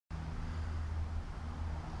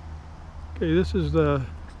Okay, this is the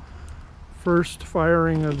first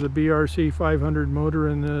firing of the BRC 500 motor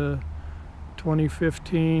in the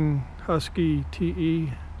 2015 Husky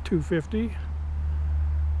TE 250,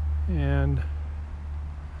 and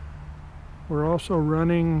we're also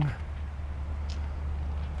running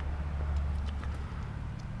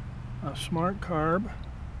a SmartCarb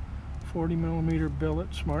 40mm billet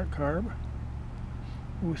SmartCarb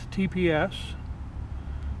with TPS,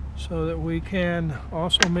 so that we can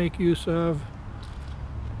also make use of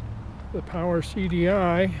the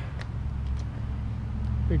PowerCDI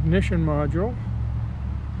ignition module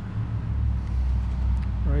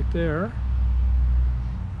right there.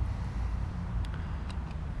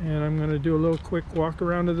 And I'm going to do a little quick walk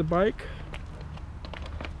around of the bike.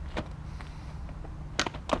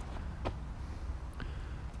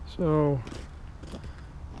 So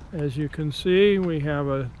as you can see, we have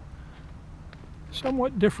a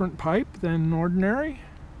somewhat different pipe than ordinary.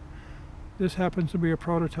 This happens to be a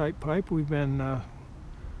prototype pipe we've been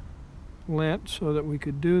lent so that we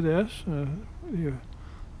could do this. The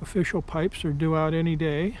official pipes are due out any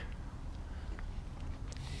day.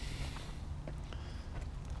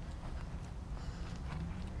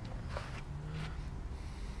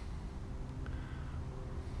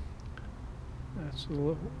 That's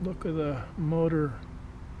the look of the motor.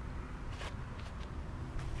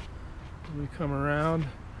 We come around.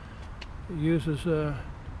 It uses a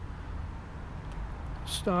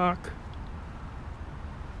stock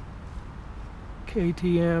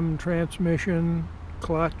KTM transmission,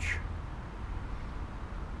 clutch,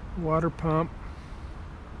 water pump,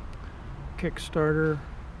 kickstarter.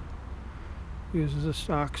 Uses a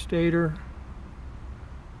stock stator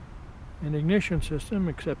and ignition system,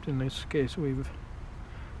 except in this case we've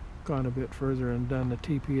gone a bit further and done the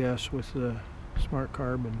TPS with the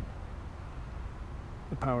SmartCarb and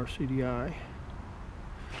the PowerCDI.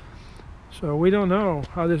 So we don't know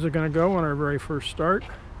how this is going to go on our very first start.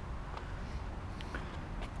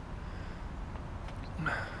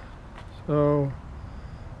 So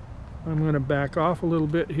I'm going to back off a little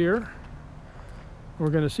bit here. We're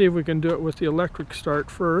going to see if we can do it with the electric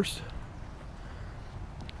start first.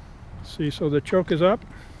 See, so the choke is up.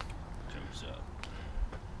 Choke's up.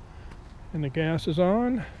 And the gas is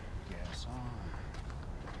on. Gas on.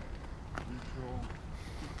 Neutral.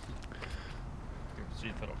 See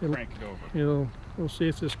if it'll crank it over. We'll see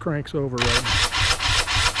if this cranks over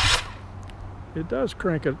right. It does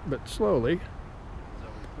crank it, but slowly. So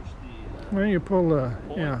we push Well, you pull the,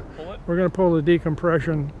 pull it? We're going to pull the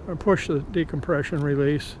decompression, or push the decompression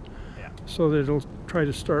release, so that it'll try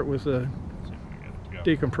to start with the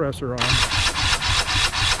decompressor on.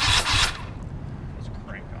 Let's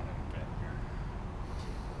crank on it a bit here.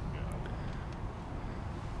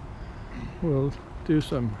 We'll do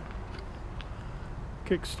some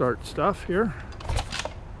kickstart stuff here.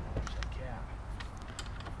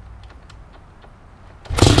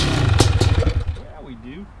 Yeah, we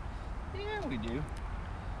do. Yeah, we do.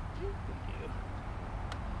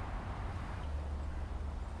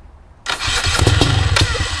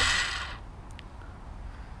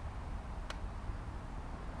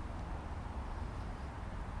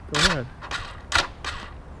 Go ahead.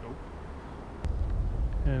 Nope.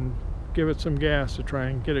 And give it some gas to try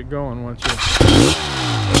and get it going once you...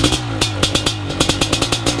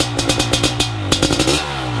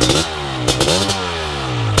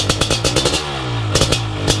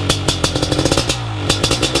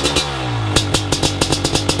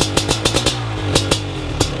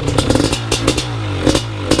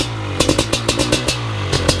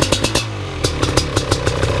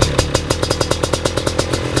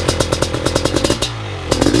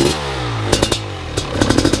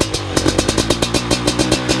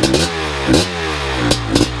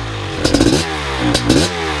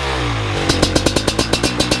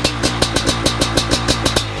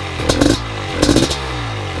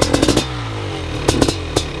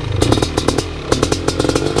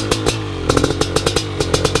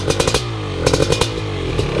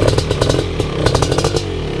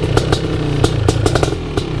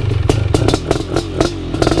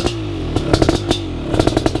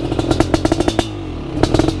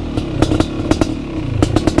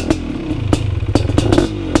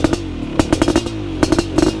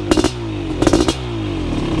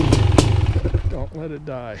 Let it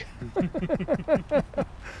die. All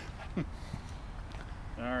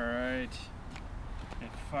right,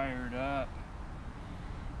 it fired up.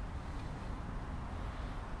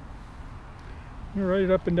 You're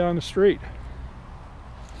right up and down the street.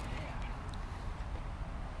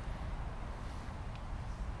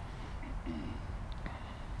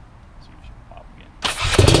 So we should pop again.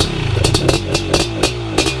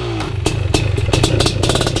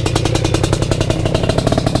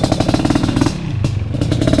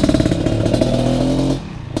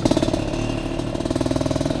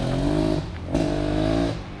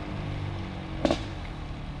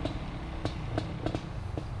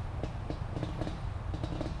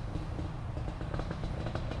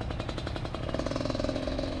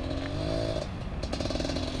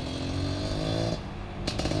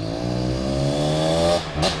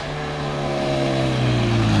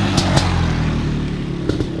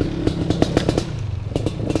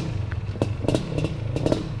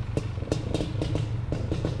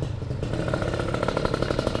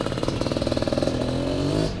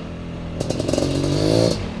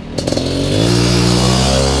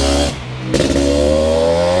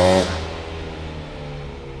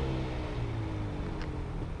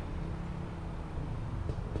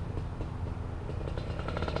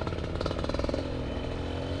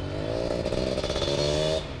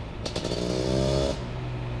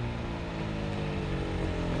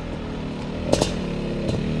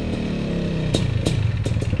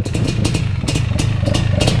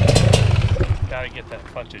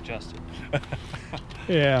 clutch adjusted.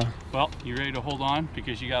 Yeah. Well, you ready to hold on?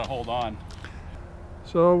 Because you got to hold on.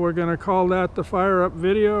 So we're going to call that the fire up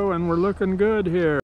video, and we're looking good here.